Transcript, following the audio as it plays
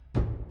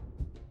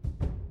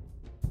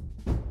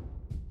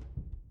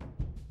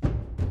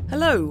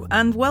Hello,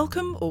 and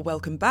welcome or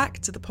welcome back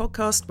to the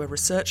podcast where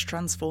research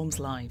transforms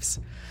lives.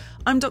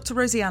 I'm Dr.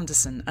 Rosie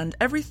Anderson, and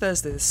every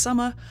Thursday this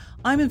summer,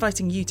 I'm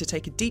inviting you to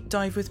take a deep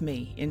dive with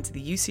me into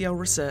the UCL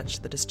research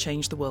that has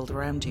changed the world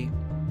around you.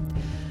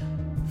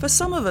 For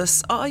some of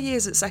us, our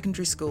years at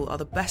secondary school are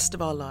the best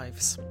of our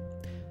lives.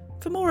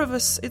 For more of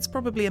us, it's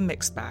probably a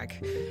mixed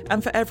bag.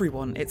 And for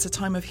everyone, it's a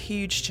time of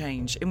huge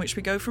change in which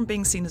we go from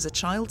being seen as a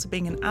child to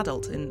being an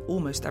adult in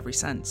almost every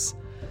sense.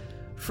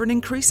 For an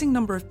increasing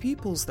number of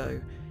pupils,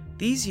 though,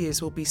 these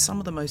years will be some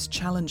of the most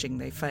challenging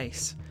they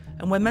face,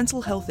 and where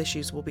mental health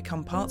issues will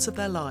become parts of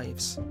their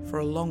lives for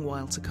a long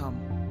while to come.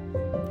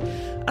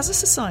 As a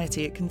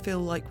society, it can feel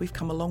like we've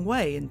come a long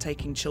way in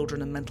taking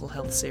children and mental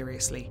health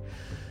seriously.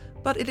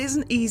 But it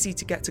isn't easy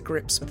to get to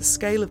grips with the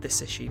scale of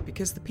this issue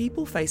because the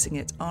people facing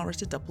it are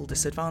at a double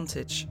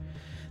disadvantage.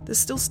 There's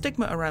still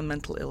stigma around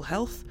mental ill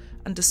health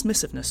and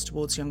dismissiveness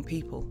towards young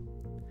people.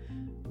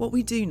 What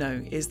we do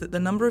know is that the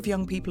number of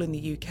young people in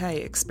the UK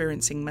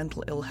experiencing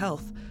mental ill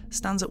health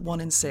stands at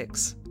 1 in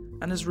 6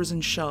 and has risen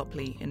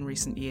sharply in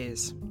recent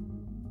years.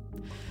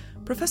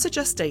 Professor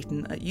Jess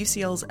Dayton at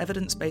UCL's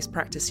Evidence-Based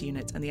Practice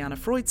Unit and the Anna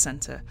Freud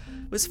Centre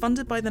was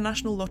funded by the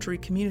National Lottery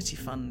Community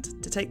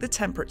Fund to take the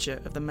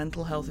temperature of the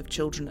mental health of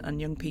children and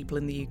young people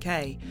in the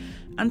UK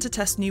and to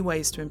test new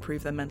ways to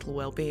improve their mental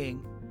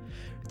well-being.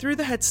 Through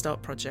the Head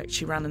Start project,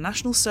 she ran a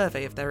national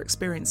survey of their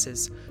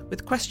experiences,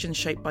 with questions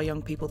shaped by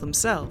young people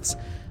themselves,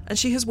 and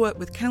she has worked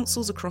with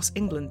councils across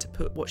England to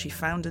put what she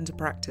found into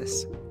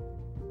practice.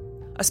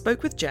 I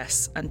spoke with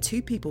Jess and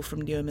two people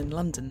from Newham in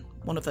London,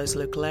 one of those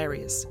local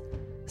areas.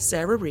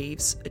 Sarah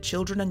Reeves, a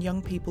children and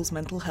young people's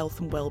mental health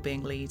and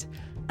wellbeing lead,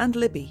 and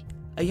Libby,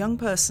 a young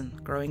person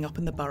growing up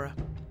in the borough.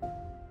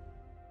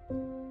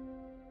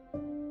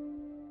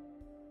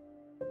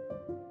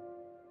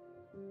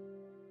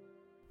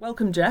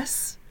 Welcome,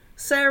 Jess,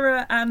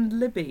 Sarah and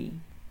Libby.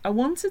 I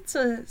wanted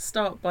to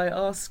start by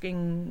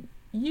asking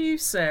you,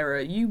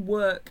 Sarah, you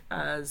work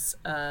as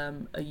a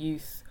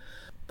youth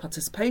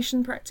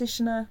participation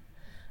practitioner,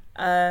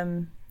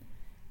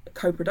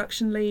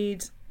 co-production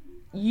lead.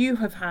 You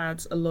have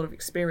had a lot of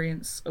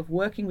experience of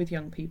working with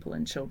young people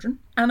and children,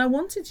 and I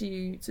wanted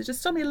you to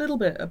just tell me a little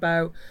bit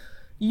about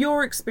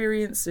your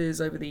experiences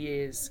over the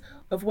years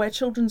of where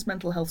children's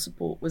mental health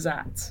support was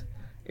at,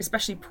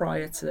 especially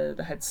prior to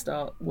the Head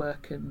Start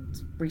work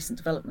and recent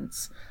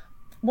developments.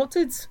 What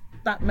did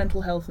that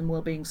mental health and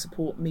wellbeing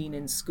support mean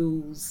in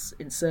schools,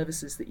 in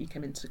services that you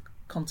came into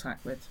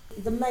contact with?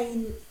 The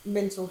main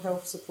mental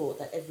health support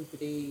that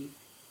everybody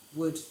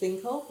would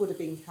think of would have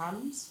been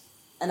CAMHS,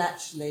 and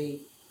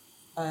actually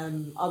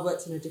I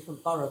worked in a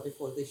different borough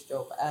before this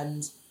job,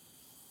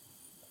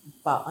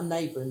 but a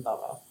neighbouring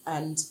borough,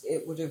 and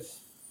it would have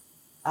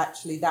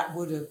that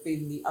would have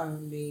been the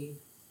only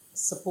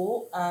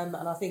support, and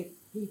I think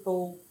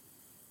people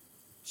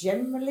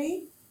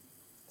generally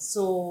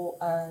saw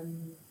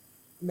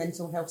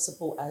mental health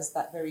support as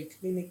that very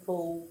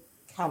clinical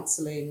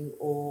counselling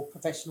or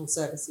professional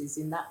services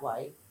in that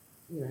way,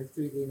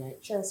 through the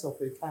NHS or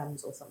through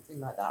CAMHS or something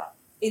like that.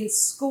 In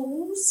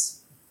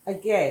schools,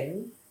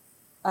 again,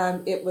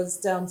 it was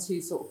down to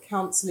sort of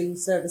counselling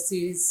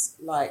services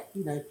like,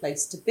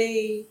 Place to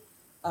Be,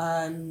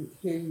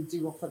 who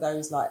do offer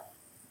those like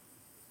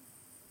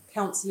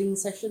counselling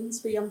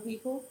sessions for young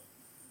people.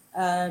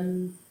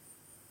 And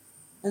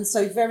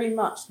so very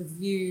much the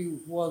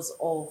view was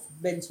of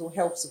mental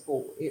health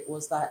support. It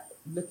was that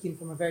looking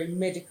from a very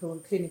medical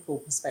and clinical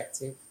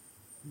perspective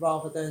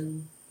rather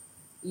than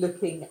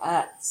looking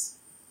at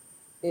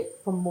it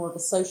from more of a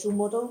social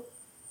model.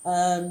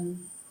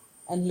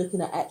 And looking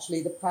at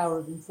actually the power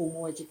of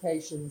informal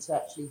education to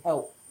actually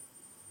help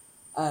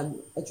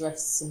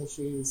address some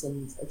issues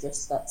and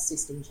address that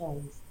system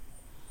change,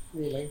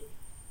 really.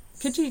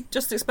 Could you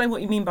just explain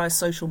what you mean by a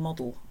social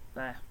model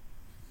there?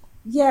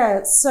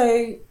 Yeah,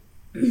 so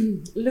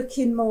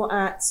looking more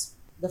at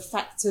the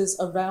factors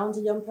around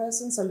a young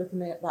person, so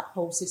looking at that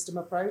whole system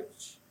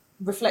approach,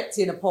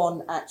 reflecting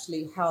upon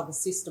actually how the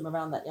system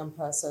around that young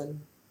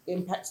person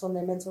impacts on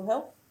their mental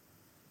health,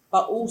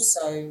 but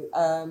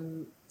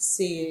also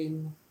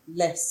seeing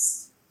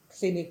less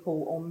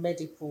clinical or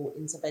medical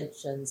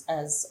interventions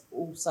as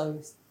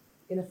also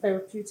in a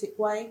therapeutic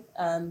way.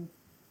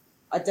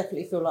 I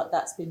definitely feel like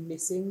that's been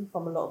missing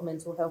from a lot of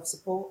mental health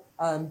support,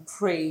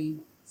 pre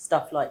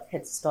stuff like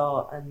Head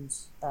Start and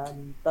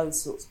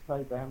those sorts of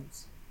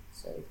programs.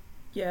 So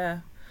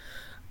yeah,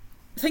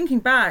 thinking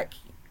back,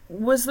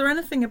 was there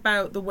anything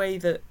about the way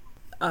that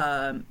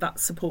that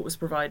support was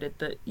provided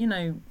that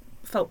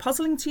felt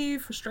puzzling to you,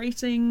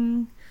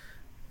 frustrating?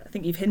 I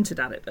think you've hinted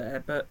at it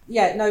there, but...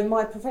 Yeah, no,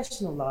 my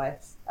professional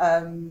life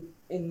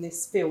in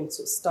this field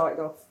sort of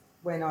started off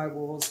when I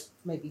was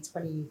maybe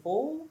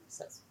 24,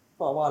 so that's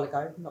quite a while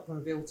ago. I'm not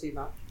going to reveal too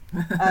much.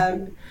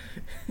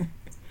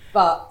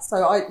 But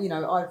so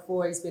I've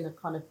always been a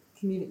kind of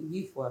community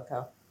youth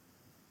worker.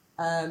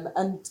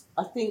 And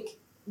I think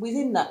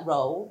within that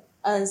role,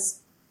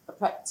 as a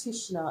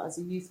practitioner, as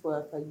a youth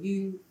worker,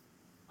 you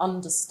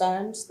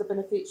understand the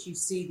benefits, you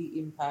see the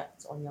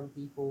impact on young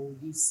people,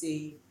 you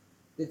see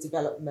the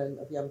development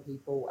of young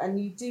people. And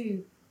you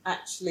do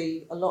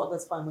actually, a lot of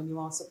the time when you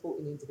are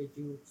supporting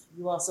individuals,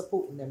 you are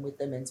supporting them with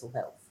their mental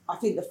health. I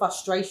think the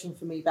frustration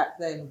for me back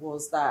then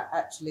was that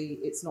actually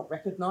it's not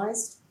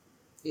recognised.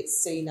 It's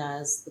seen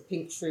as the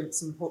pink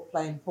shrimps and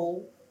playing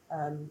pool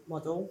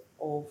model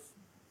of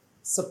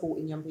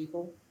supporting young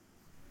people.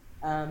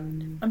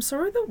 I'm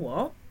sorry, the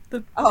what?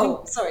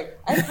 Sorry.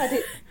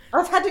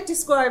 I've had it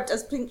described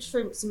as pink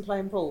shrimps and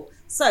playing pool.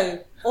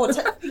 So, or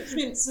pink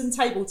shrimps and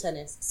table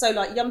tennis. So,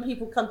 like, young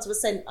people come to a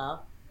centre,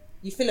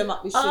 you fill them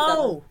up with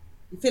sugar,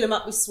 you fill them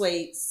up with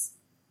sweets,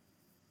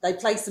 they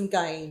play some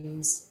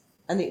games,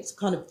 and it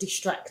kind of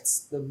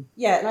distracts them.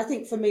 Yeah, and I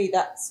think for me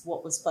that's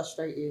what was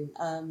frustrating.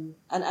 And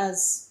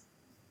as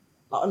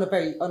on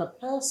a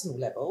personal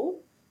level,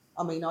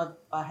 I mean,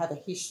 I have a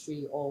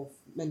history of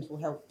mental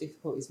health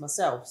difficulties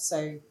myself.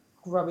 So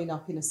growing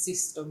up in a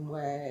system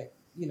where,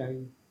 you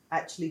know,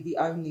 actually the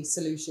only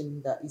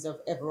solution that is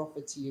ever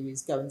offered to you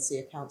is go and see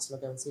a counsellor,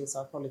 go and see a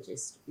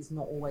psychologist is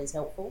not always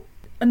helpful.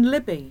 And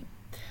Libby,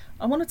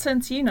 I want to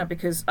turn to you now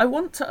because I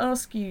want to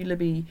ask you,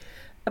 Libby,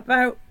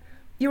 about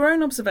your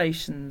own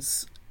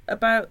observations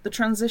about the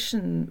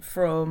transition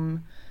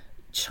from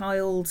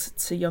child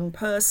to young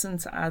person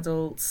to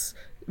adults,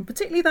 and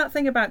particularly that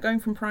thing about going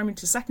from primary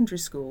to secondary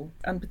school,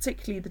 and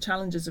particularly the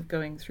challenges of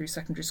going through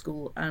secondary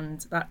school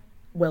and that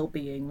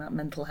well-being, that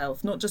mental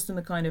health, not just in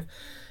the kind of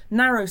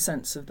narrow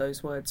sense of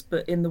those words,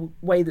 but in the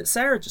way that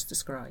Sarah just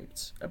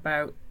described,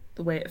 about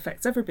the way it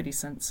affects everybody's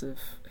sense of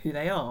who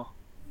they are.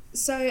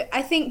 So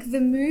I think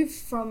the move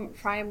from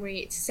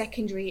primary to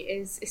secondary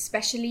is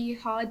especially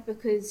hard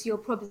because you're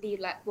probably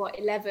like,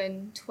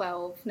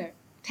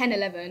 10,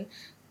 11,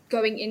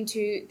 going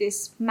into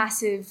this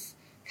massive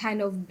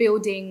kind of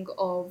building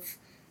of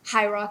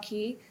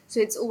hierarchy.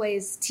 So it's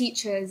always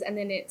teachers, and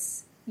then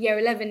it's year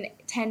 11,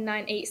 10,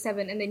 9, 8,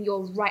 7, and then you're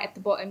right at the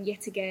bottom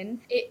yet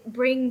again. It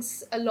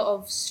brings a lot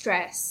of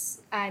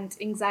stress and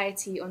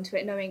anxiety onto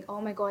it, knowing,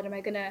 oh my God, am I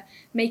going to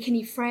make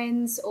any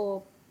friends,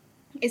 or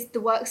is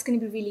the work's going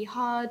to be really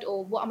hard,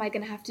 or what am I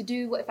going to have to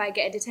do? What if I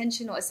get a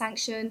detention or a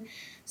sanction?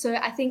 So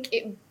I think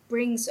it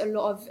brings a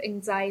lot of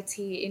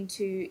anxiety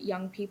into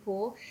young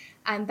people.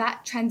 And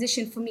that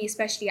transition for me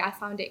especially, I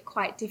found it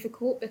quite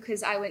difficult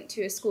because I went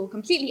to a school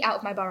completely out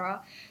of my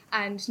borough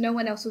and no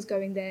one else was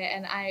going there,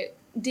 and I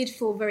did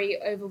feel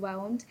very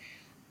overwhelmed.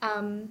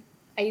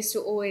 I used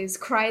to always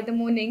cry in the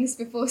mornings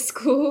before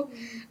school,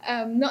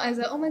 not as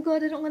a, oh my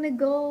God, I don't want to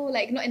go,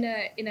 like not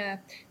in a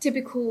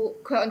typical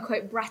quote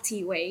unquote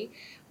bratty way,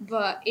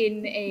 but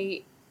in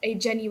a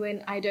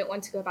genuine, I don't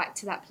want to go back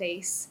to that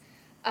place.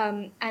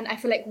 And I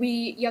feel like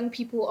we young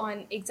people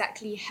aren't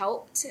exactly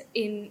helped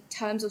in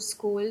terms of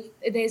school.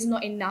 There's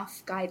not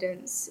enough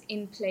guidance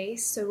in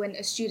place. So when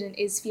a student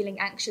is feeling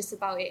anxious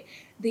about it,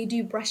 they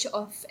do brush it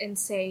off and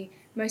say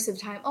most of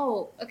the time,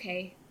 oh,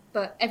 okay,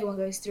 but everyone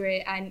goes through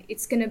it and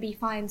it's going to be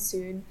fine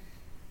soon.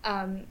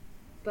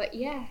 But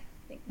yeah,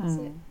 I think that's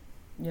it.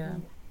 Yeah.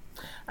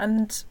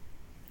 And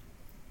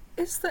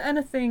is there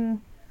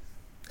anything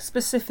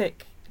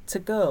specific to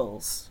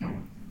girls'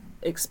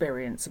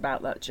 experience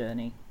about that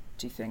journey,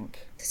 do you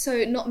think?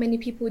 So not many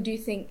people do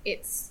think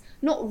it's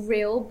not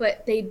real,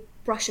 but they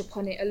brush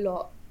upon it a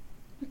lot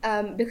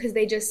because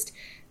they just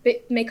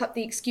make up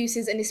the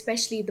excuses, and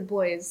especially the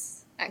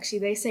boys, actually,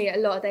 they say it a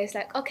lot. They're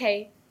like,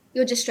 okay,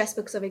 you're just stressed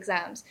because of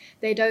exams.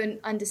 They don't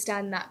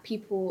understand that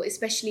people,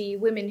 especially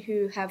women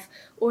who have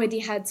already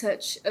had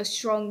such a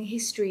strong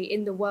history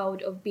in the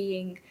world of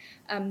being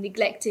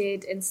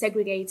neglected and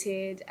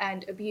segregated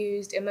and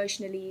abused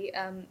emotionally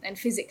and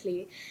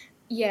physically,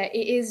 yeah,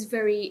 it is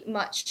very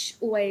much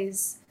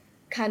always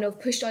kind of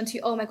pushed onto,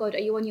 oh my God, are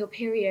you on your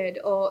period?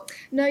 Or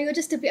no, you're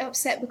just a bit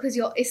upset because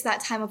it's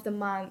that time of the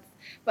month.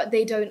 But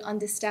they don't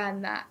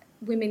understand that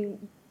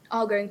women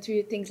are going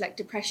through things like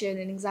depression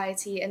and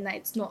anxiety, and that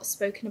it's not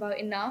spoken about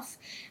enough.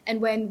 And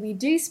when we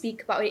do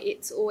speak about it,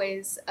 it's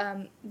always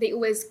they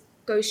always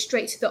go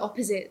straight to the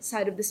opposite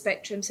side of the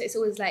spectrum. So it's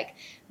always like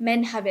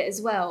men have it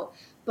as well,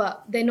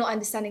 but they're not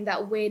understanding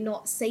that we're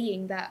not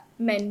saying that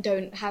men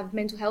don't have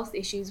mental health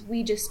issues.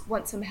 We just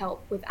want some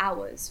help with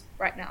ours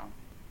right now.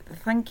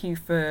 Thank you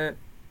for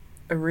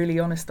a really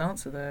honest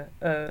answer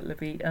there,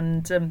 Libby.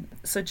 And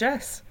so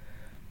Jess,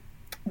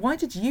 why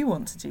did you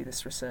want to do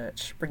this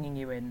research, bringing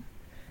you in?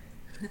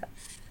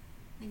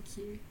 Thank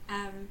you.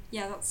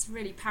 Yeah, that's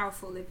really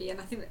powerful, Libby, and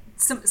I think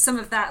that some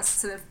of that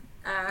sort of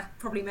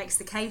probably makes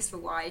the case for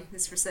why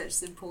this research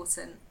is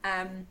important.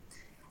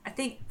 I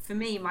think for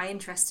me, my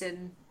interest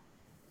in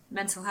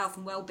mental health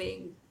and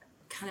well-being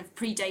kind of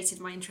predated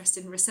my interest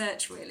in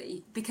research,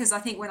 really, because I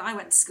think when I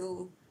went to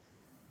school,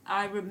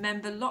 I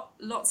remember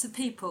lots of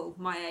people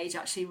my age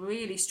actually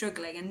really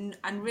struggling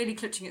and really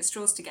clutching at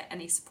straws to get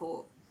any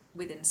support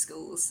within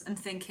schools, and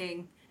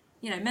thinking,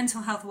 you know,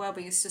 mental health and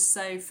wellbeing is just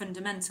so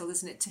fundamental,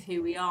 isn't it, to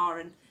who we are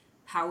and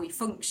how we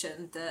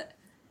function, that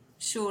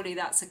surely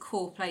that's a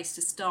core place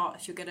to start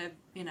if you're going to,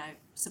 you know,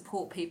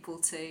 support people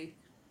to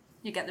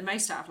get the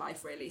most out of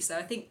life, really. So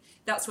I think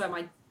that's where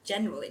my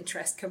general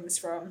interest comes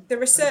from. The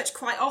research,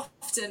 quite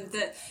often,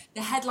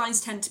 the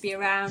headlines tend to be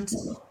around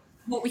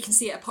what we can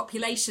see at a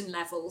population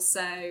level.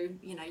 So,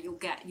 you know, you'll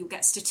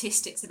get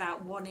statistics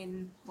about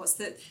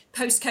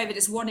post-COVID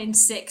is 1 in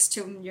 6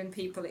 children and young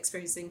people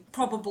experiencing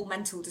probable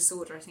mental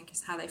disorder, I think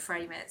is how they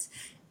frame it.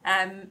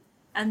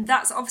 And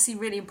that's obviously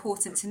really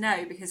important to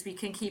know, because we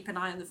can keep an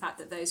eye on the fact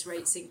that those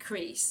rates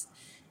increase.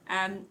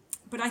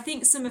 But I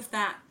think some of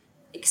that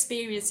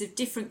experience of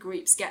different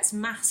groups gets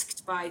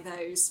masked by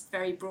those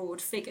very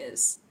broad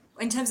figures.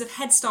 In terms of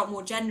Head Start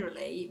more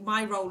generally,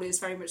 my role is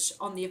very much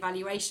on the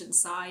evaluation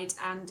side,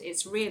 and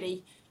it's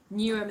really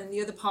Newham and the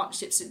other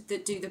partnerships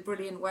that do the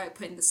brilliant work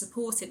putting the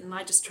support in, and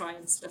I just try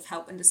and sort of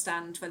help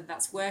understand whether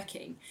that's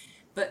working.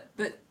 But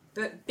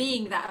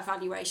being that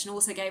evaluation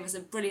also gave us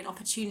a brilliant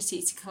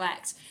opportunity to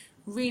collect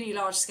really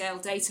large scale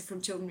data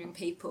from children and young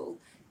people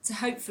to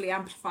hopefully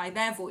amplify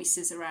their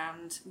voices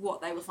around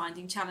what they were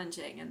finding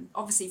challenging. And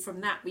obviously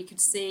from that we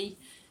could see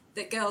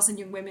that girls and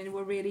young women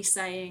were really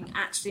saying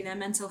actually their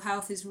mental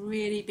health is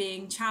really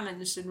being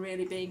challenged and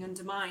really being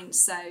undermined.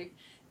 So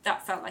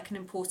that felt like an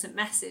important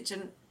message.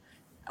 And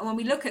when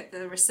we look at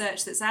the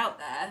research that's out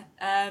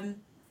there,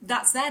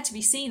 that's there to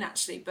be seen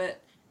actually,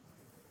 but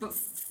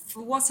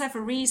for whatever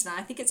reason,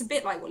 I think it's a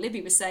bit like what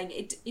Libby was saying,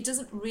 it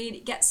doesn't really,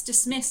 it gets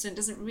dismissed and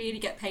doesn't really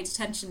get paid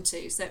attention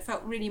to. So it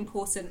felt really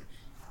important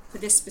for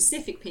this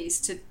specific piece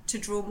to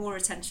draw more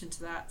attention to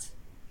that.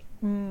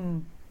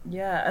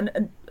 Yeah,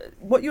 and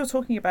what you're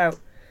talking about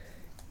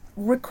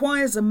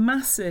was a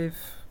massive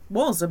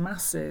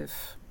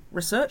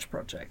research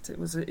project.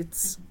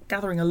 It's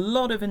gathering a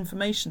lot of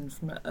information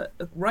from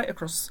right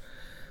across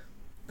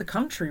the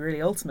country,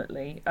 really,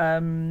 ultimately.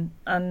 And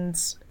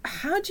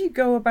how do you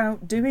go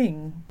about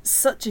doing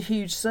such a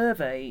huge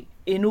survey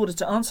in order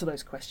to answer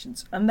those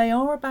questions? And they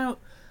are about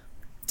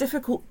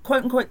difficult,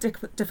 quote unquote,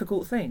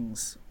 difficult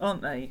things,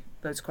 aren't they?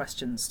 Those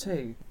questions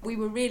too. We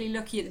were really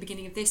lucky at the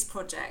beginning of this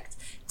project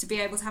to be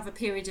able to have a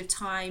period of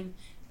time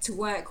to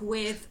work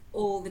with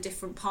all the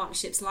different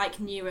partnerships like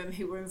Newham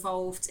who were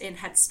involved in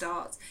Head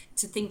Start,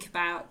 to think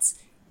about,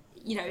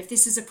 you know, if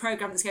this is a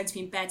programme that's going to be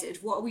embedded,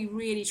 what are we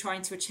really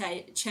trying to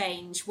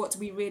change? What do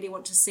we really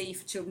want to see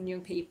for children and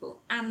young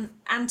people? And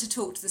to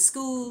talk to the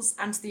schools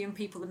and to the young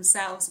people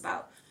themselves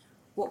about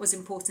what was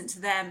important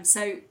to them.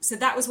 So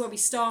that was where we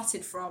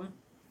started from,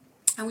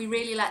 and we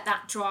really let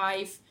that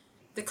drive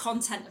the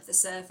content of the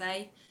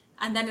survey.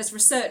 And then as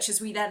researchers,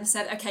 we then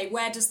said, okay,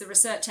 where does the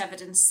research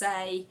evidence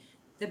say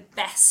the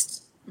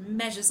best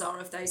measures are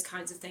of those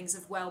kinds of things,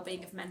 of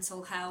well-being, of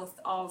mental health,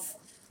 of,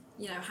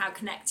 you know, how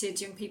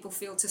connected young people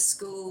feel to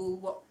school,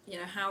 what, you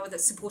know, how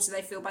supported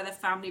they feel by their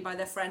family, by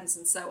their friends,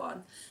 and so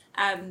on.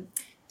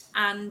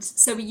 And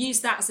so we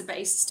used that as a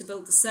basis to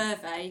build the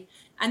survey.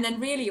 And then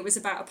really it was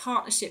about a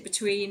partnership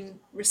between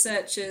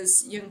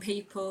researchers, young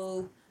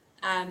people,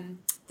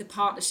 the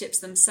partnerships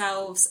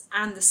themselves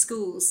and the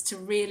schools to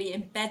really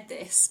embed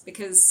this,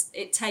 because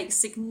it takes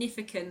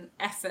significant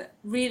effort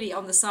really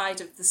on the side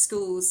of the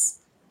schools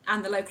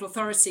and the local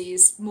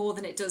authorities more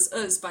than it does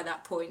us by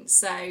that point.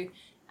 So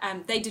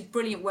they did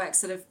brilliant work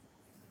sort of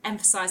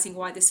emphasising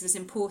why this was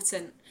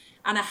important,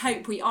 and I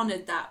hope we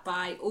honoured that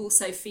by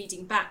also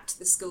feeding back to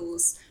the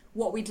schools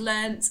what we'd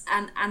learnt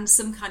and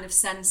some kind of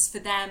sense for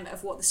them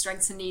of what the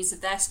strengths and needs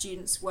of their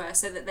students were,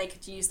 so that they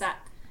could use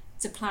that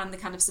to plan the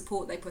kind of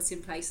support they put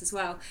in place as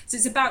well. So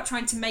it's about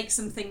trying to make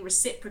something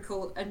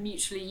reciprocal and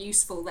mutually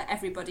useful that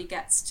everybody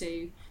gets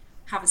to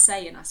have a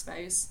say in, I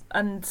suppose.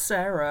 And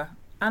Sarah,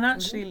 and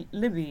actually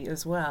Libby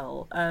as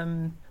well,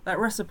 that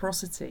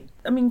reciprocity.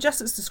 I mean, Jess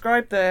has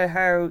described there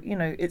how, you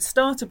know, it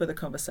started with a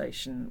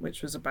conversation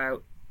which was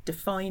about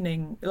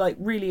defining, like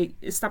really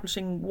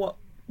establishing what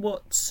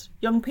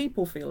young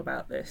people feel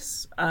about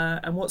this,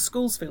 and what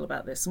schools feel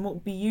about this, and what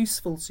would be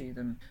useful to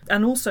them.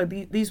 And also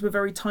these were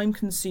very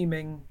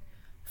time-consuming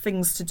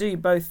things to do,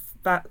 both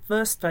that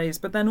first phase,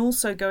 but then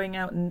also going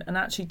out and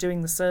actually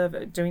doing the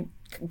survey,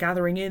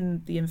 gathering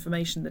in the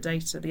information, the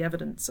data, the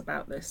evidence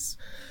about this.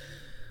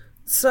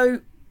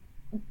 So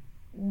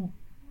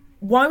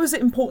why was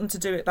it important to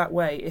do it that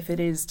way if it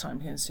is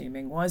time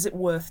consuming? Why is it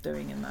worth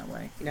doing in that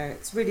way? You know,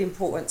 it's really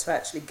important to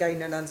actually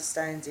gain an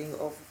understanding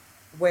of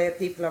where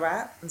people are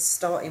at and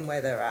starting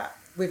where they're at.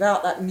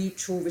 Without that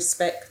mutual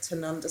respect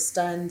and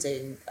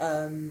understanding,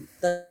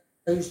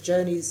 those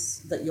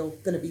journeys that you're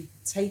going to be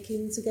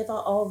taking together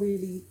are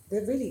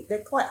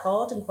they're quite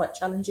hard and quite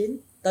challenging.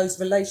 Those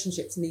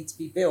relationships need to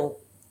be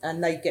built,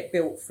 and they get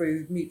built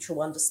through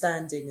mutual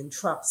understanding and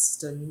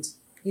trust. And,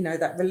 you know,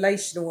 that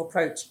relational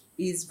approach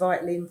is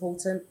vitally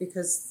important,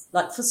 because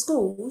like for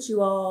schools,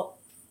 you're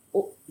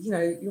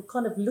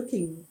kind of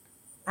looking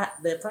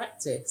at their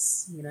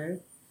practice, you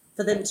know,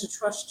 for them to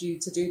trust you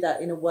to do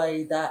that in a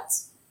way that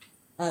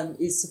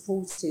is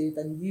supportive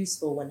and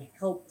useful and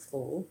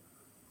helpful.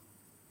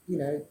 You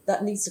know,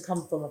 that needs to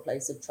come from a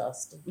place of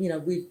trust. You know,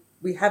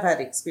 we have had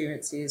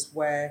experiences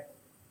where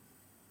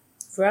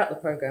throughout the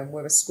programme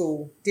where a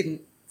school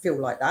didn't feel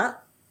like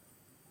that,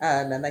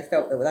 and they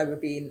felt that they were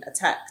being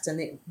attacked,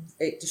 and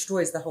it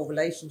destroys the whole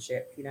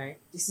relationship. You know,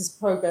 this is a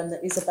programme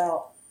that is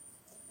about,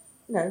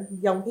 you know,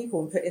 young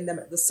people and putting them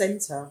at the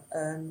centre,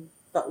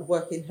 but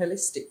working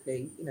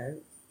holistically. You know,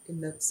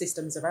 in the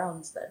systems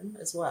around them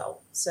as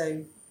well.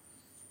 So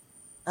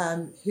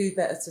who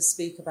better to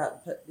speak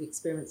about the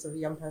experience of a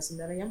young person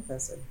than a young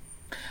person?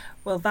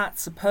 Well,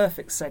 that's a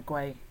perfect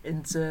segue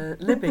into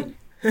Libby.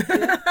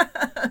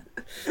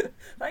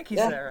 Thank you,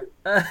 Sarah.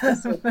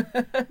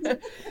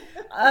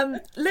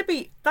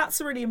 Libby,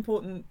 that's a really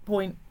important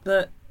point.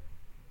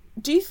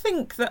 Do you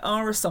think that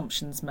our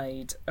assumptions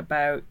made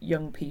about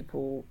young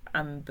people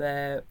and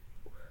their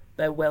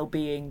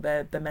well-being,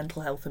 their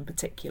mental health in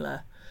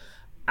particular,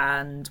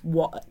 and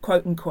what,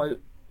 quote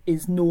unquote,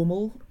 is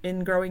normal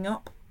in growing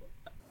up?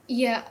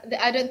 Yeah,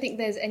 I don't think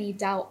there's any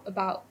doubt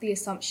about the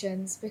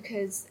assumptions,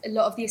 because a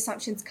lot of the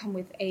assumptions come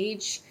with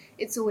age.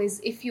 It's always,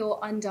 if you're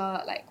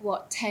under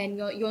 10,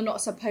 you're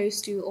not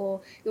supposed to,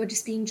 or you're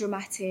just being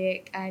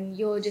dramatic and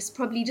you're just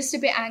probably just a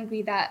bit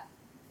angry that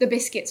the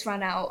biscuits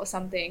ran out or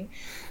something.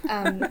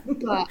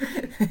 But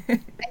I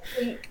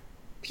think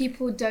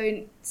people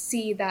don't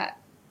see that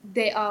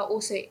there are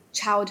also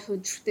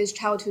there's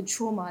childhood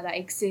trauma that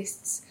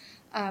exists.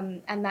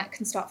 And that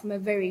can start from a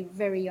very,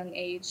 very young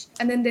age.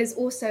 And then there's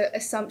also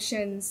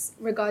assumptions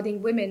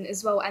regarding women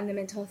as well and the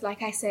mental health.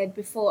 Like I said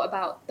before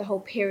about the whole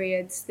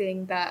periods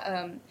thing,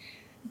 that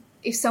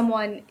if a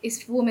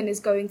woman is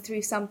going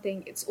through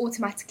something, it's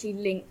automatically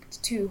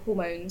linked to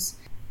hormones.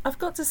 I've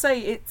got to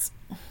say,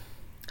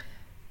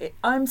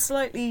 I'm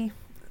slightly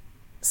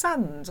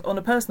saddened on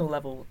a personal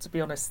level, to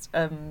be honest,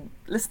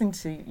 listening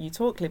to you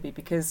talk, Libby,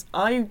 because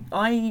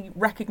I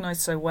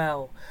recognise so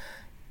well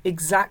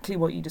exactly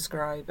what you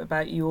describe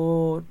about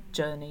your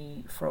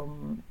journey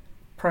from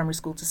primary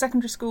school to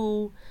secondary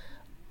school.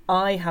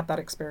 I had that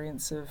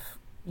experience of,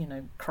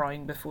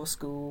 crying before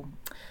school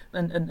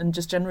and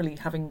just generally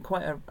having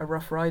quite a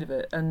rough ride of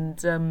it. And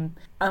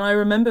I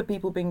remember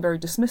people being very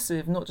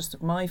dismissive, not just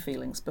of my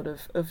feelings, but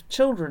of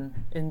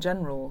children in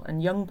general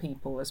and young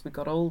people as we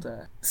got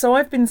older. So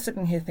I've been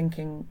sitting here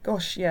thinking,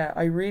 gosh, yeah,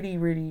 I really,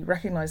 really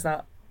recognise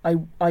that.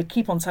 I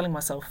keep on telling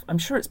myself, I'm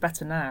sure it's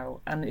better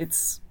now, and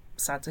it's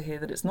sad to hear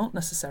that it's not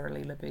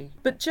necessarily, Libby.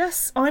 But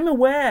Jess, I'm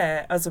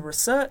aware as a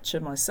researcher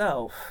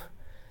myself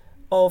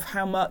of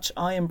how much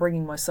I am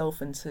bringing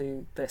myself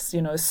into this.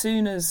 As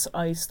soon as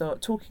I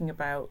start talking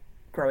about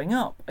growing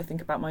up, I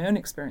think about my own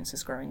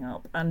experiences growing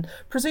up, and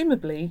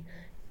presumably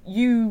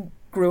you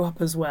grew up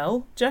as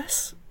well,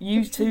 Jess.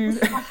 You too.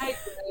 I hope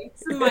so.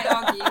 Some might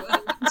argue.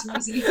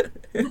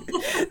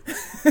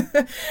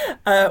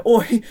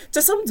 Or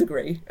to some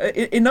degree,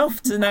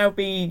 enough to now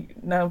be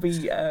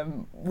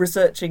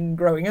researching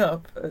growing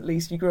up. At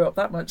least you grew up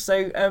that much.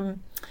 So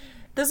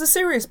there's a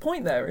serious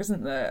point there,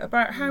 isn't there,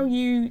 about how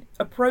you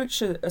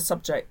approach a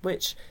subject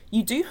which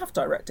you do have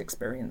direct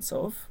experience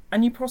of,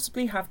 and you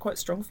possibly have quite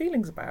strong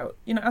feelings about.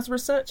 As a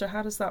researcher,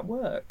 how does that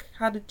work?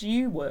 How did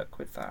you work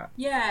with that?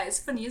 Yeah, it's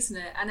funny, isn't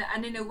it?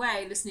 And in a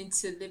way, listening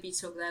to Libby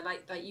talk there,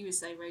 like you were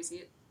saying,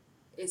 Rosie,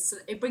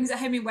 it brings it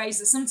home in ways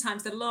that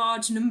sometimes the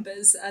large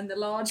numbers and the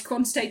large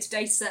quantitative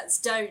data sets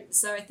don't.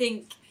 So I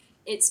think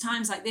it's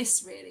times like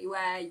this, really,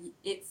 where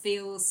it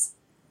feels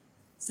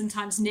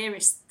sometimes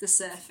nearest the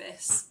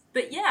surface.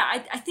 But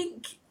yeah, I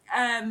think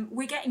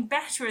we're getting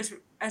better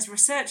as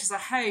researchers, I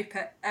hope,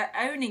 at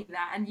owning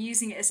that and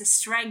using it as a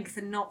strength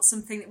and not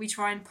something that we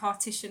try and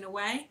partition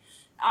away.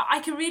 I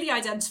can really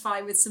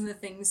identify with some of the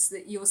things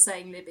that you're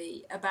saying,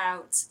 Libby,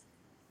 about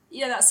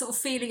that sort of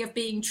feeling of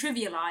being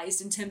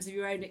trivialised in terms of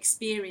your own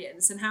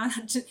experience, and how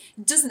that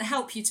doesn't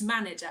help you to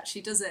manage,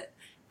 actually, does it?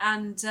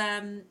 And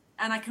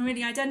I can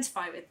really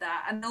identify with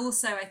that. And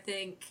also, I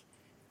think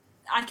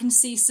I can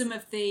see some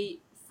of the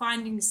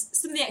findings,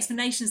 some of the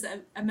explanations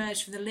that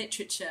emerge from the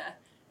literature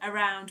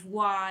around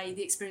why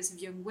the experience of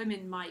young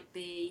women might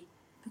be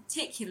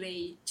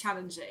particularly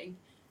challenging.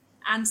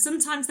 And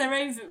sometimes they're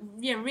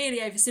really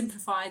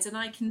oversimplified, and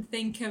I can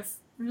think of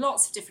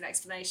lots of different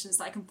explanations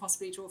that I can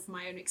possibly draw from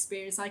my own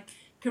experience. I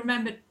can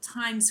remember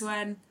times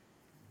when,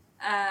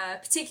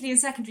 particularly in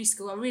secondary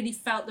school, I really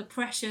felt the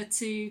pressure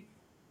to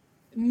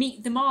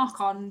meet the mark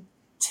on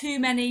too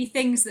many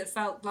things that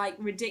felt like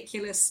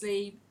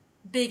ridiculously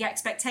big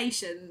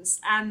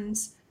expectations. And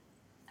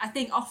I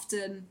think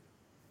often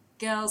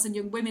girls and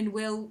young women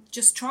will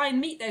just try and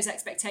meet those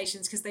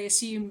expectations because they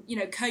assume,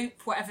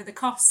 cope whatever the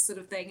cost, sort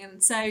of thing.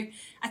 And so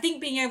I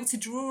think being able to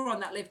draw on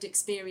that lived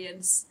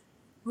experience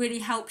really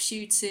helps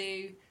you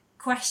to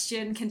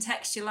question,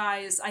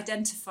 contextualise,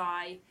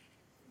 identify,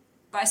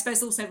 but I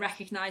suppose also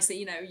recognise that,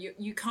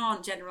 you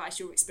can't generalise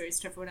your experience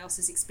to everyone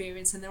else's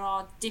experience, and there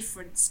are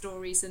different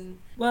stories. And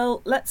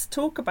well, let's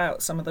talk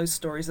about some of those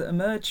stories that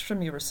emerged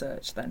from your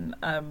research then.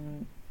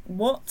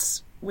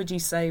 What would you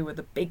say were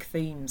the big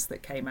themes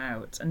that came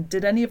out, and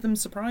did any of them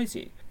surprise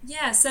you?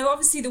 Yeah, so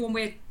obviously the one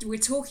we're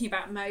talking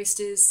about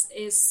most is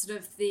sort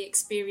of the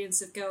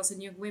experience of girls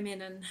and young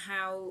women, and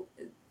how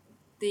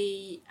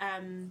the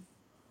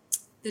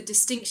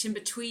distinction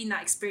between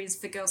that experience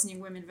for girls and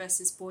young women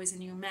versus boys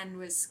and young men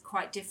was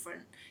quite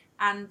different.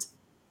 And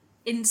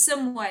in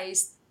some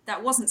ways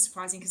that wasn't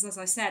surprising because, as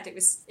I said, it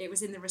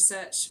was in the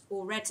research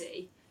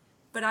already.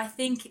 But I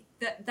think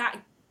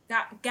that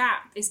that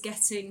gap is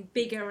getting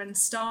bigger and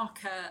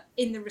starker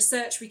in the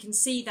research. We can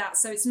see that.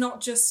 So it's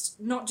not just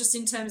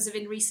in terms of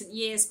in recent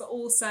years, but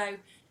also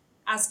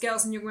as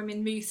girls and young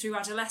women move through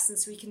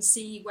adolescence, we can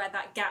see where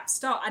that gap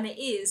starts. And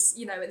it is,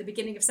 at the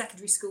beginning of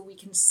secondary school, we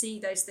can see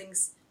those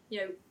things,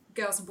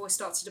 girls and boys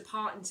start to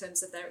depart in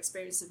terms of their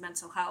experience of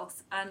mental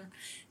health. And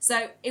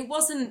so it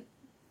wasn't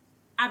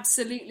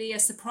absolutely a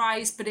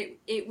surprise, but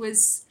it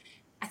was,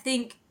 I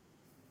think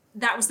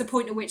that was the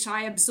point at which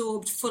I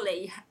absorbed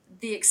fully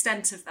the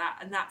extent of that,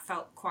 and that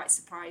felt quite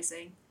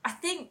surprising. I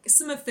think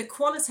some of the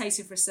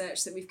qualitative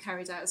research that we've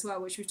carried out as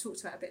well, which we've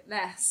talked about a bit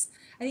less,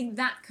 I think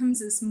that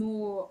comes as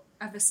more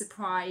of a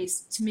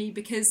surprise to me,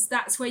 because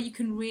that's where you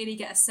can really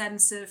get a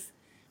sense of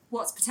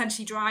what's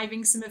potentially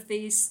driving some of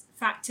these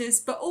factors,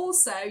 but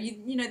also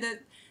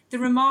the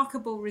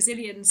remarkable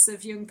resilience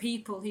of young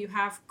people who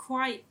have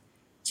quite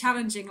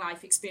challenging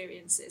life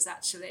experiences,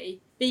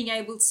 actually being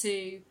able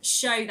to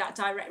show that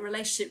direct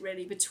relationship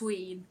really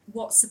between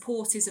what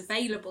support is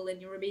available in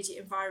your immediate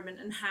environment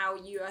and how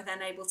you are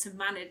then able to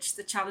manage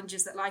the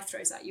challenges that life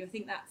throws at you. I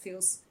think that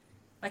feels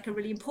like a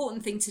really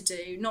important thing to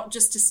do, not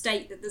just to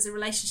state that there's a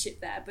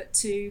relationship there, but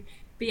to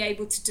be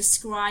able to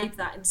describe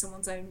that in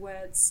someone's own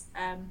words.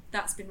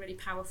 That's been really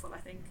powerful, I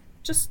think.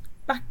 Just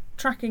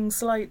backtracking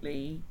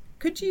slightly,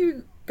 could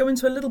you go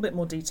into a little bit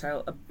more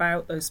detail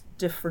about those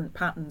different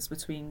patterns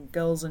between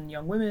girls and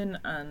young women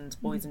and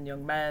boys and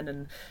young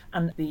men,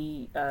 and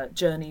the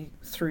journey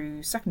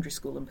through secondary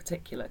school in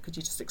particular? Could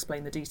you just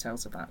explain the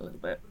details of that a little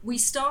bit? We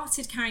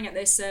started carrying out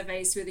those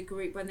surveys with a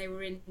group when they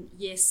were in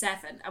year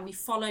 7, and we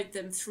followed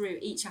them through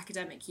each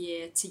academic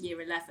year to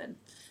year 11.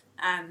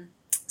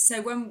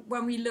 So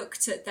when we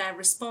looked at their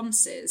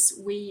responses,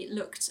 we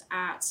looked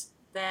at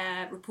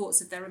their reports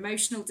of their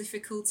emotional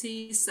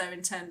difficulties, so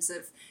in terms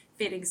of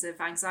feelings of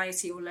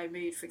anxiety or low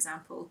mood, for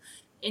example,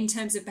 in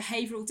terms of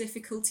behavioural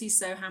difficulties,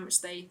 so how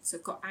much they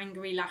sort of got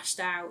angry, lashed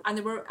out,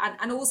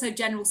 and also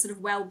general sort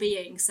of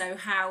well-being, so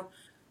how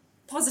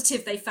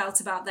positive they felt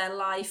about their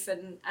life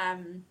and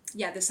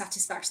the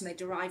satisfaction they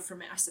derived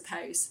from it, I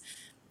suppose.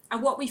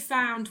 And what we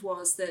found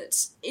was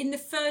that in the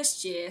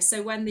first year,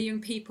 so when the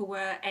young people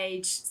were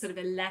aged sort of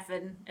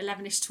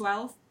 11-ish,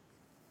 12,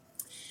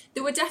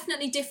 there were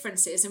definitely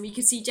differences, and we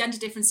could see gender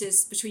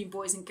differences between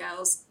boys and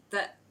girls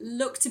that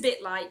looked a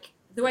bit like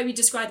the way we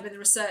describe them in the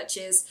research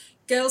is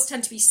girls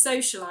tend to be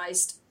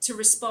socialised to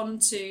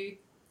respond to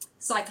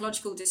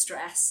psychological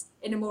distress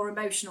in a more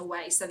emotional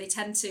way. So they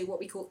tend to what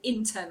we call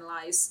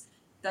internalise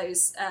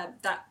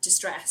that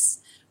distress,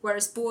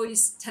 whereas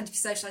boys tend to be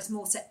socialised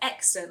more to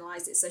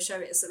externalise it, so show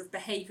it as sort of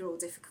behavioural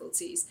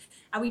difficulties.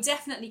 And we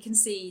definitely can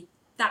see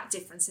that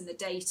difference in the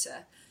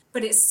data.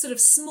 But it's sort of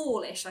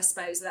smallish, I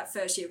suppose, that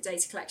first year of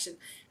data collection.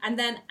 And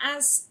then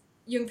as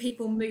young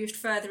people moved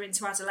further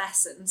into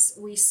adolescence,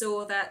 we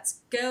saw that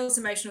girls'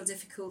 emotional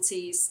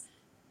difficulties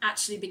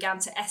actually began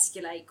to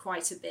escalate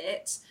quite a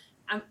bit.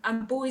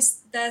 And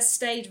boys, theirs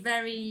stayed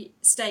very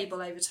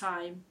stable over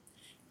time.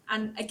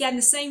 And again,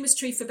 the same was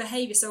true for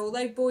behaviour. So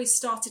although boys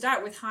started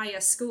out with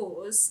higher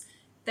scores,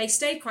 they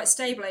stayed quite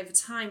stable over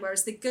time,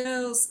 whereas the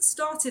girls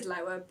started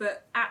lower,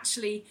 but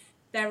actually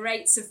their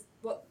rates of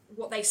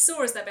what they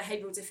saw as their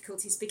behavioural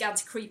difficulties began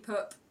to creep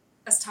up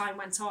as time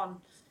went on.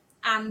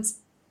 And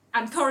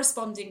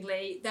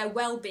correspondingly, their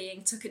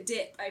well-being took a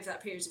dip over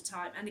that period of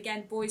time. And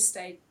again, boys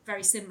stayed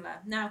very similar.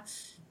 Now,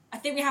 I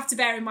think we have to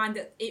bear in mind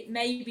that it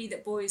may be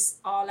that boys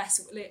are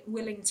less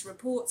willing to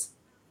report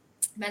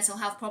mental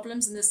health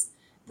problems, and there's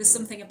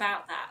something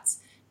about that.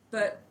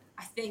 But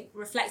I think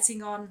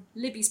reflecting on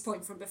Libby's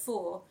point from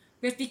before,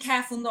 we have to be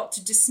careful not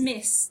to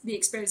dismiss the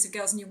experience of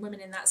girls and young women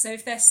in that. So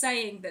if they're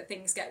saying that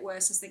things get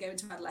worse as they go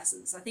into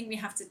adolescence, I think we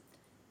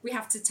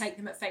have to take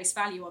them at face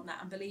value on that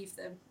and believe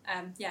them.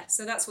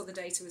 So that's what the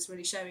data was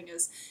really showing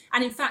us.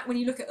 And in fact, when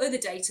you look at other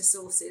data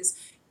sources,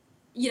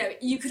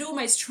 you could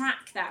almost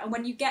track that. And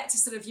when you get to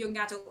sort of young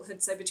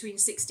adulthood, so between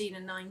 16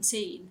 and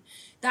 19,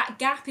 that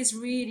gap is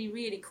really,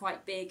 really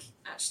quite big,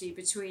 actually,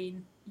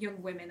 between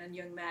young women and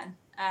young men.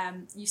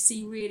 You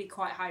see really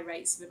quite high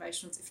rates of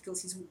emotional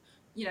difficulties,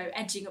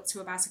 edging up to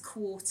about a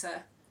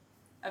quarter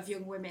of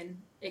young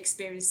women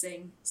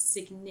experiencing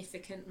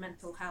significant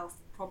mental health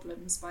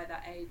problems by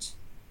that age.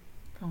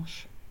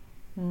 Gosh.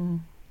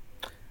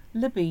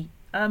 Libby,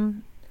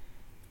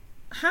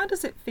 how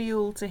does it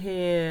feel to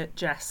hear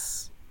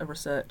Jess, a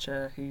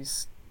researcher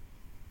who's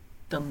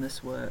done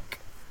this work,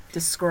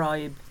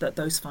 describe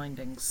those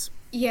findings?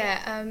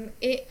 Yeah,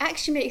 it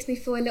actually makes me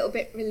feel a little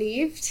bit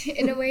relieved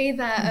in a way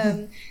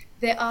that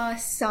there are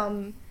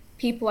some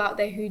people out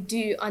there who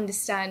do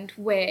understand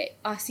where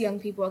us young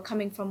people are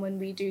coming from when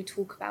we do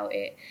talk about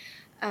it.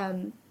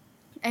 And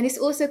it's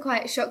also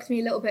quite shocked me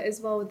a little bit as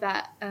well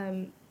that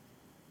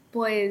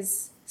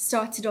boys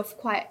started off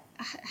quite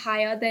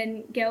higher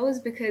than girls,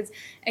 because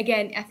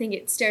again, I think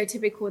it's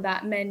stereotypical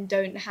that men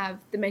don't have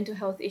the mental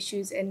health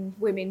issues and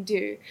women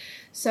do.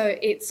 So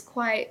it's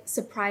quite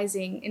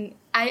surprising and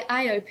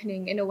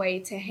eye-opening in a way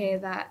to hear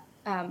that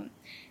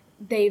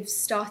they've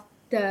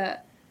started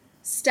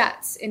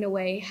stats in a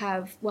way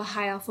were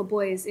higher for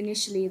boys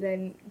initially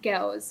than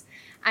girls,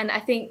 and I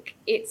think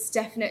it's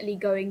definitely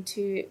going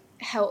to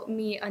help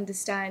me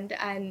understand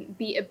and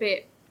be a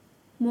bit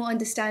more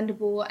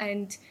understandable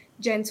and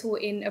gentle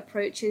in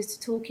approaches to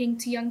talking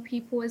to young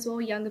people as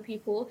well, younger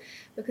people,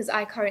 because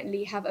I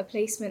currently have a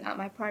placement at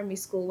my primary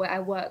school where I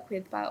work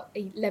with about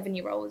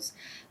 11-year-olds.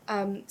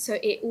 So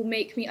it will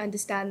make me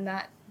understand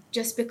that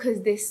just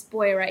because this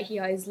boy right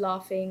here is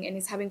laughing and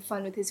is having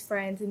fun with his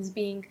friends and is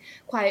being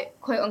quite,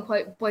 quote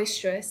unquote,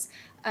 boisterous,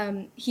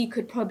 he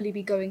could probably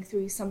be going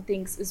through some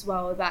things as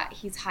well that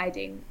he's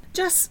hiding.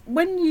 Jess,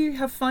 when you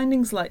have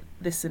findings like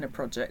this in a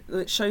project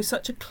that show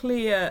such a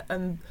clear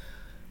and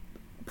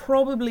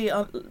probably,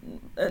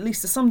 at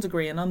least to some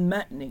degree, an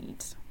unmet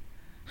need,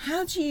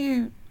 how do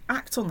you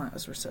act on that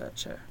as a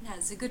researcher? Yeah,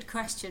 it's a good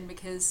question,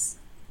 because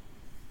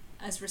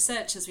as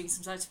researchers we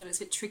sometimes feel it's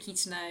a bit tricky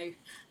to know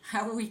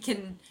how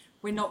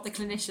we're not the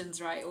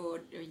clinicians, right,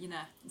 or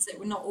so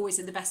we're not always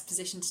in the best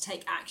position to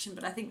take action,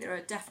 but I think there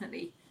are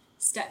definitely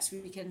steps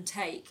we can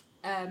take.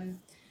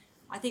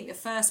 I think the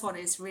first one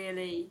is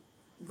really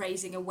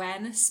raising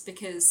awareness,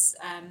 because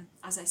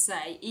as I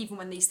say, even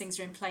when these things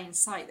are in plain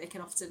sight, they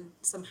can often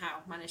somehow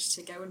manage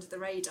to go under the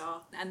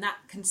radar, and that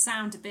can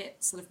sound a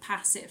bit sort of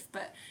passive,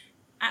 but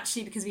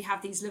actually, because we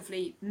have these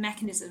lovely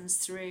mechanisms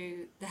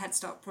through the Head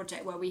Start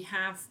project where we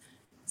have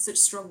such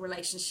strong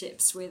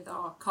relationships with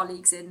our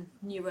colleagues in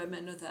Newham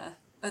and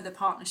other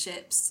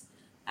partnerships,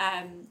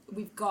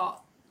 we've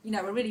got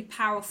a really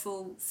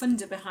powerful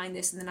funder behind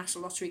this in the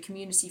National Lottery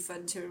Community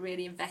Fund, who are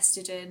really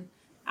invested in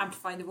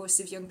amplifying the voice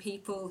of young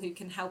people, who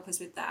can help us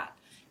with that.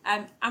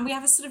 And we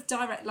have a sort of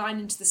direct line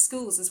into the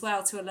schools as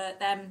well to alert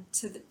them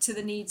to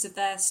the needs of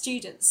their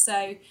students.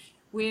 So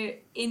we're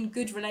in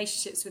good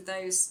relationships with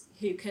those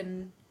who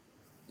can,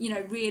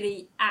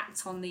 really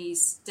act on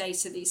these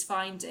data, these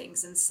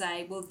findings, and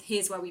say, well,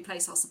 here's where we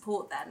place our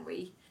support then.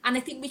 And I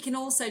think we can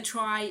also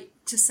try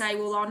to say,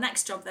 well, our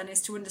next job then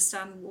is to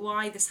understand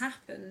why this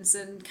happens,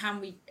 and can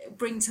we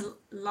bring to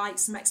light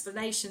some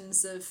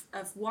explanations of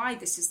why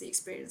this is the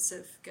experience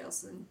of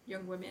girls and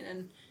young women,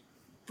 and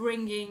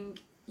bringing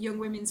young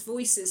women's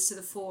voices to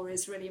the fore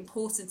is really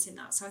important in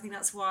that. So I think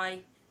that's why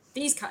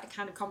these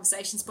kind of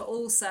conversations, but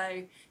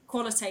also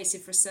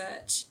qualitative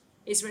research,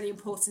 is really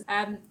important.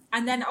 And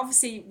then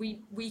obviously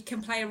we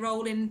can play a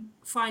role in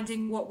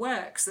finding what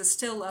works. There's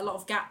still a lot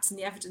of gaps in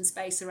the evidence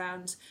base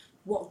around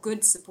what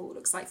good support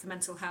looks like for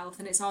mental health,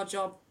 and it's our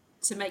job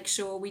to make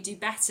sure we do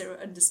better at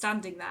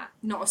understanding that,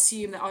 not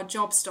assume that our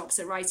job stops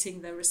at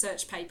writing the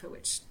research paper,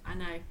 which I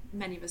know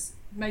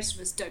most of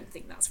us don't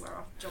think that's where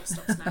our job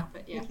stops now,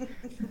 but yeah.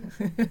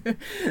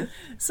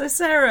 So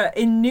Sarah,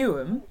 in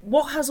Newham,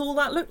 what has all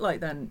that looked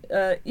like then?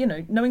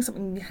 Knowing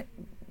something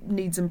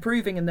needs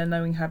improving and then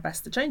knowing how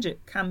best to change it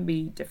can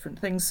be different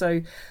things.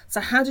 So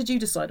how did you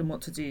decide on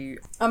what to do?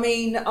 I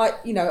mean,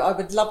 I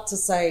would love to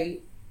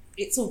say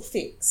it's all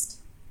fixed.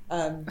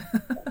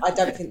 I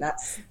don't think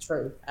that's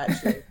true,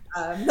 actually.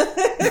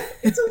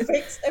 It's all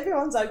fixed.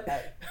 Everyone's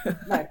okay.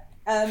 No.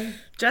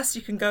 Jess,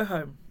 you can go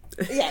home.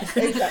 Yeah,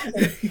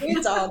 exactly.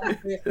 We're done.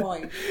 We're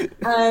fine.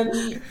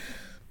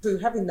 Through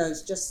having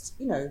those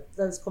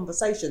those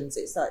conversations,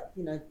 it's like,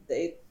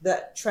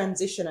 that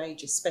transition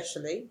age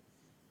especially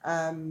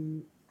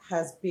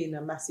has been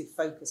a massive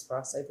focus for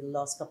us over the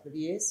last couple of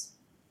years.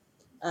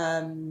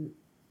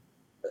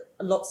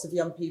 Lots of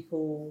young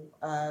people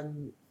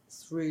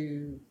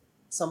through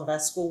some of our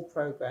school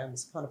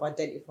programs kind of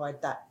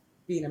identified that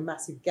being a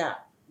massive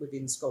gap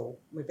within school,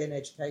 within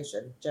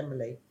education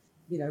generally.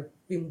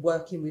 Been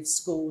working with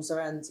schools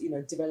around,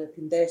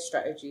 developing their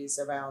strategies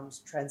around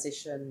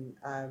transition,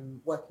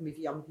 working with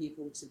young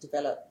people to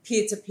develop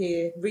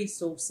peer-to-peer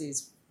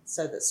resources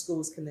so that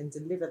schools can then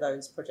deliver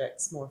those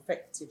projects more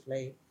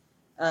effectively.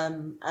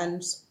 And,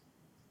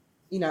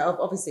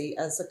 obviously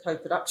as a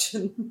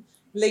co-production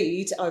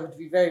lead, I would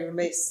be very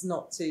remiss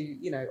not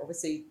to,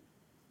 obviously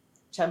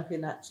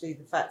champion actually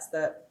the fact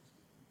that,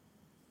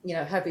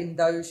 having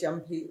those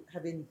young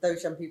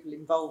people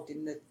involved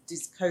in the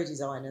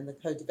co-design and the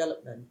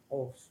co-development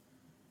of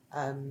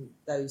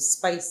those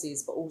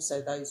spaces, but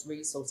also those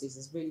resources,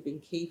 has really been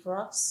key for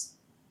us.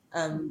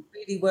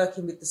 Really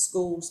working with the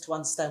schools to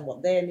understand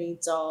what their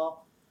needs are,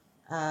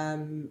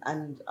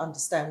 and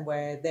understand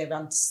where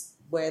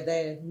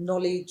their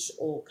knowledge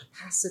or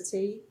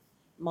capacity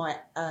might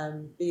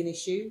be an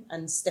issue,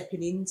 and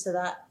stepping into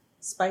that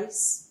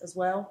space as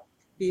well.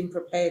 Being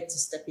prepared to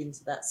step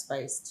into that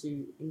space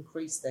to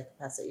increase their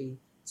capacity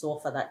to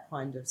offer that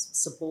kind of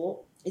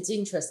support. It's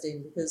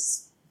interesting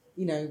because,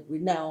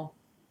 we're now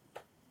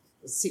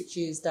 6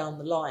 years down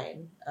the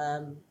line,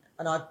 and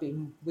I've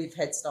been with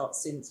Head Start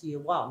since year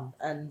one,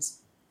 and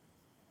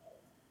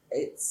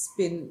it's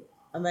been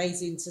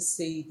amazing to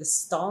see the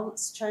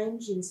stance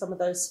change in some of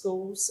those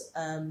schools,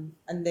 and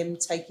them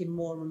taking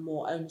more and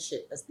more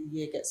ownership as the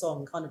year gets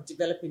on, kind of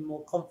developing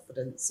more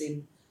confidence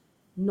in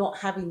not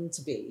having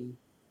to be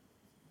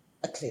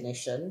a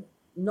clinician,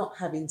 not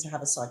having to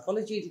have a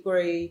psychology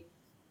degree,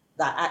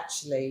 that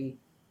actually,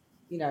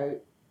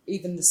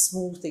 even the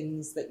small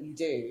things that you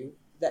do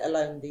let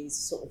alone these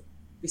sort of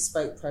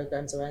bespoke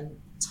programs around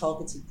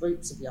targeted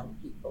groups of young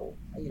people.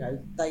 You know,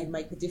 they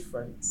make a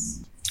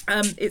difference.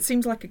 It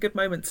seems like a good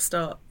moment to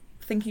start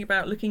thinking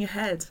about looking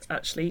ahead,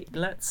 actually.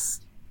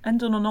 Let's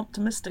end on an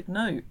optimistic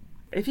note.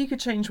 If you could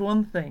change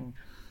one thing,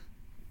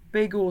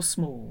 big or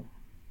small,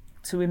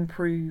 to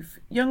improve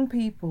young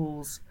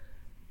people's,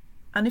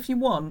 and if you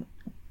want,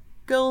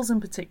 girls in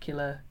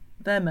particular,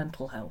 their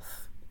mental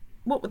health,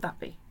 what would that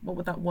be? What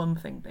would that one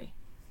thing be?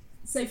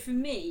 So for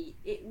me,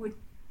 it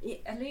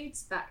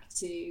alludes back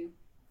to,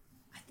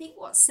 I think,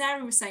 what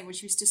Sarah was saying when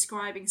she was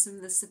describing some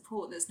of the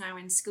support that's now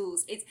in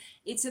schools.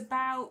 It's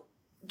about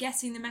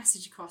getting the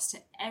message across to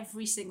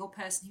every single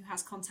person who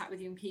has contact with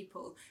young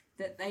people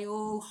that they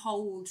all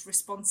hold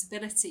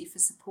responsibility for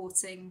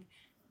supporting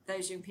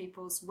those young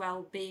people's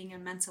well-being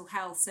and mental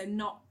health. So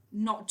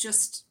not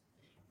just,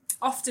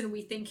 often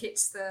we think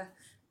it's the,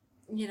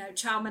 you know,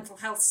 child mental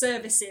health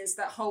services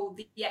that hold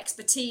the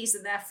expertise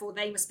and therefore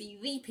they must be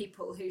the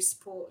people who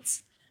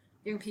support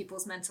young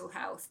people's mental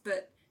health.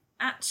 But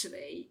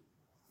actually,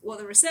 what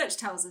the research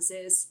tells us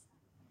is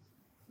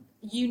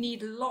you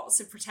need lots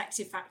of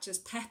protective factors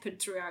peppered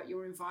throughout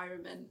your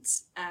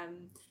environment,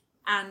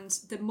 and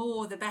the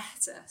more the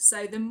better.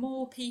 So the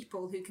more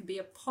people who can be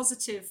a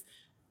positive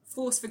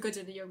force for good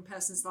in a young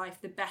person's life,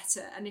 the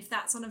better. And if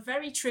that's on a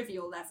very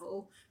trivial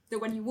level, that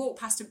when you walk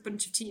past a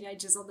bunch of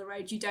teenagers on the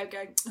road, you don't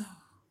go, oh,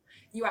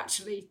 you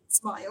actually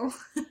smile.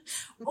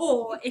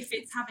 Or if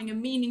it's having a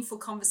meaningful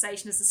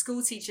conversation as a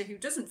school teacher who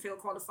doesn't feel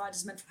qualified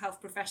as a mental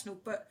health professional,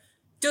 but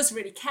does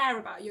really care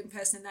about a young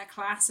person in their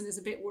class and is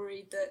a bit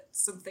worried that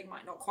something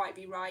might not quite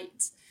be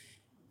right.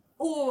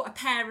 Or a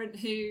parent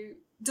who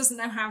doesn't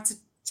know how to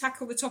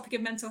tackle the topic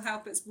of mental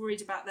health but's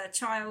worried about their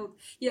child.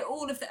 You know,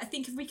 all of that. I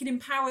think if we could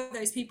empower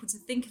those people to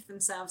think of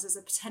themselves as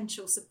a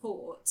potential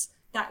support,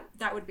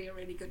 that would be a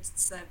really good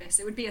service.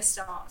 It would be a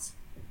start.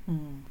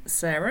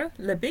 Sarah,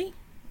 Libby?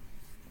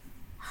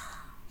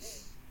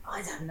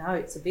 I don't know,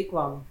 it's a big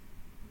one.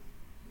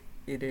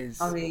 It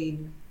is. I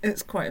mean,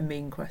 it's quite a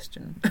mean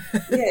question.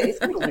 Yeah,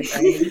 it's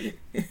really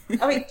mean.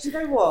 I mean, do you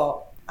know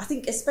what? I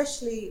think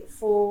especially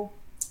for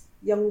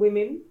young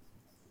women,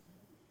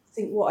 I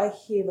think what I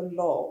hear a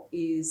lot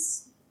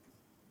is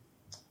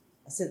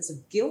a sense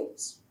of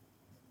guilt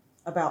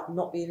about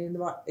not being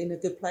in a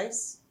good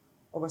place,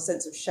 or a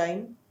sense of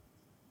shame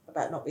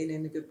about not being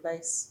in a good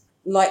place.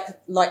 Like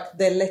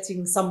they're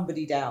letting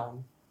somebody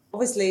down.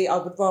 Obviously, I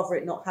would rather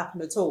it not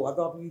happen at all. I'd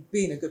rather you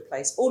be in a good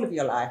place all of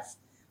your life.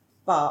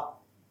 But,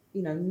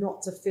 you know,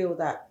 not to feel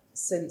that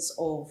sense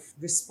of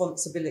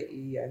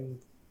responsibility and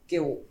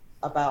guilt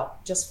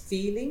about just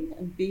feeling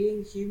and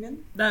being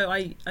human. No,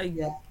 I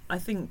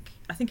think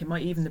it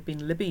might even have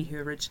been Libby who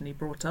originally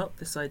brought up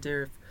this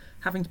idea of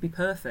having to be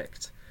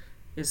perfect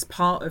is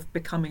part of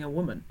becoming a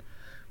woman,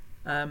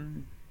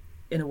 in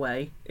a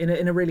way,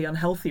 in a really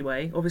unhealthy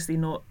way. Obviously,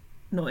 not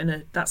in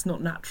a, that's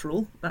not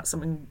natural. That's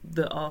something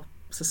that our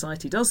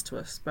society does to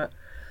us, but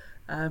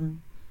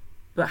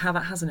how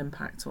that has an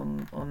impact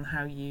on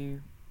how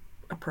you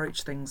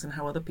approach things and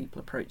how other people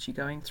approach you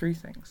going through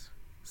things.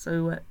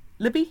 So,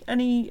 Libby,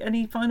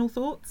 any final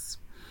thoughts?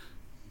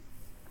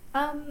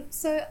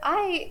 So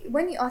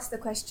when you asked the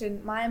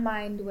question, my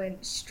mind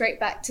went straight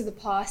back to the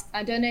past.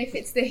 I don't know if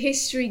it's the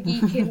history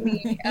geek in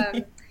me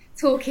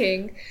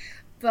talking,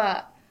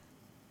 but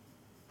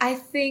I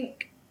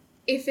think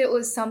if it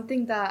was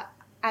something that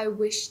I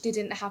wish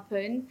didn't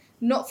happen,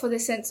 not for the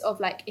sense of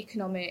like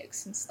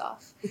economics and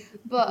stuff,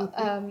 but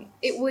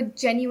it would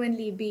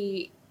genuinely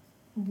be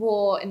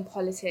war and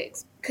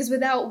politics. Because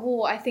without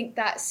war, I think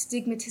that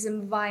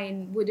stigmatism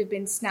vine would have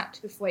been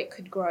snapped before it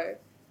could grow.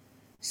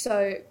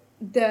 So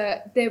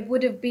there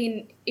would have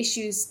been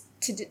issues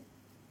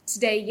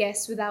today,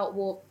 yes, without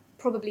war,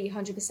 probably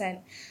 100%,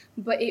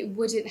 but it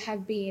wouldn't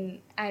have been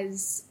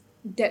as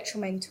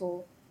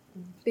detrimental,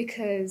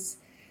 because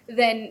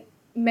then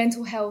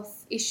mental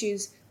health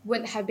issues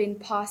wouldn't have been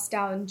passed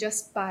down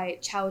just by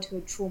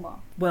childhood trauma.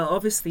 Well,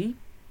 obviously,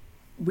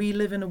 we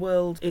live in a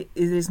world, it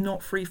is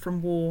not free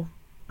from war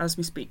as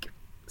we speak.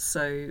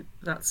 So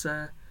that's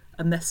a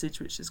message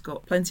which has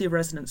got plenty of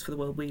resonance for the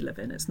world we live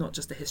in. It's not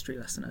just a history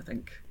lesson, I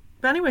think.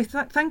 But anyway,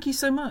 thank you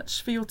so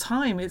much for your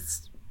time.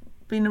 It's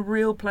been a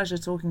real pleasure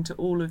talking to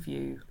all of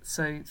you.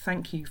 So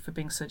thank you for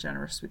being so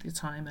generous with your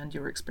time and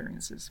your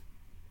experiences.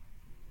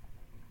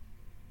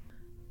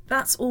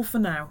 That's all for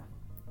now.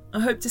 I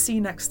hope to see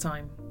you next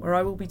time, where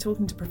I will be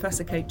talking to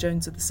Professor Kate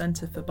Jones of the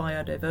Centre for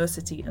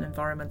Biodiversity and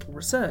Environmental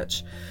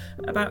Research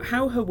about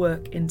how her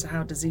work into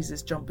how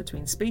diseases jump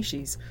between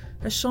species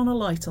has shone a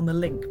light on the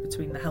link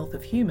between the health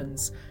of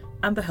humans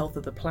and the health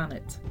of the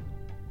planet.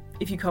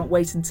 If you can't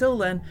wait until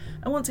then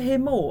and want to hear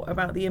more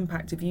about the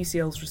impact of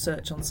UCL's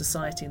research on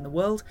society and the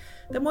world,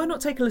 then why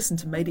not take a listen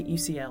to Made at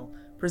UCL,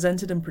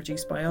 presented and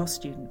produced by our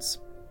students.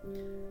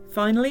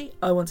 Finally,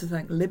 I want to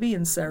thank Libby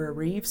and Sarah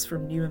Reeves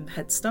from Newham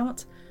Head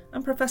Start,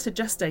 and Professor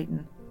Jess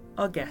Dayton,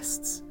 our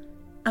guests,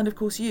 and of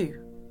course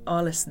you,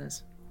 our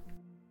listeners.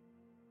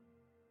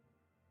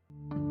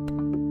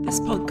 This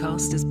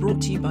podcast is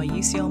brought to you by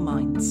UCL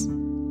Minds,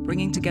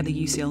 bringing together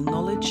UCL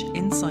knowledge,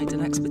 insight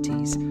and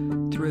expertise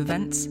through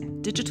events,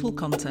 digital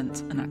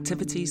content and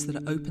activities that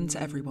are open to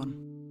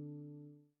everyone.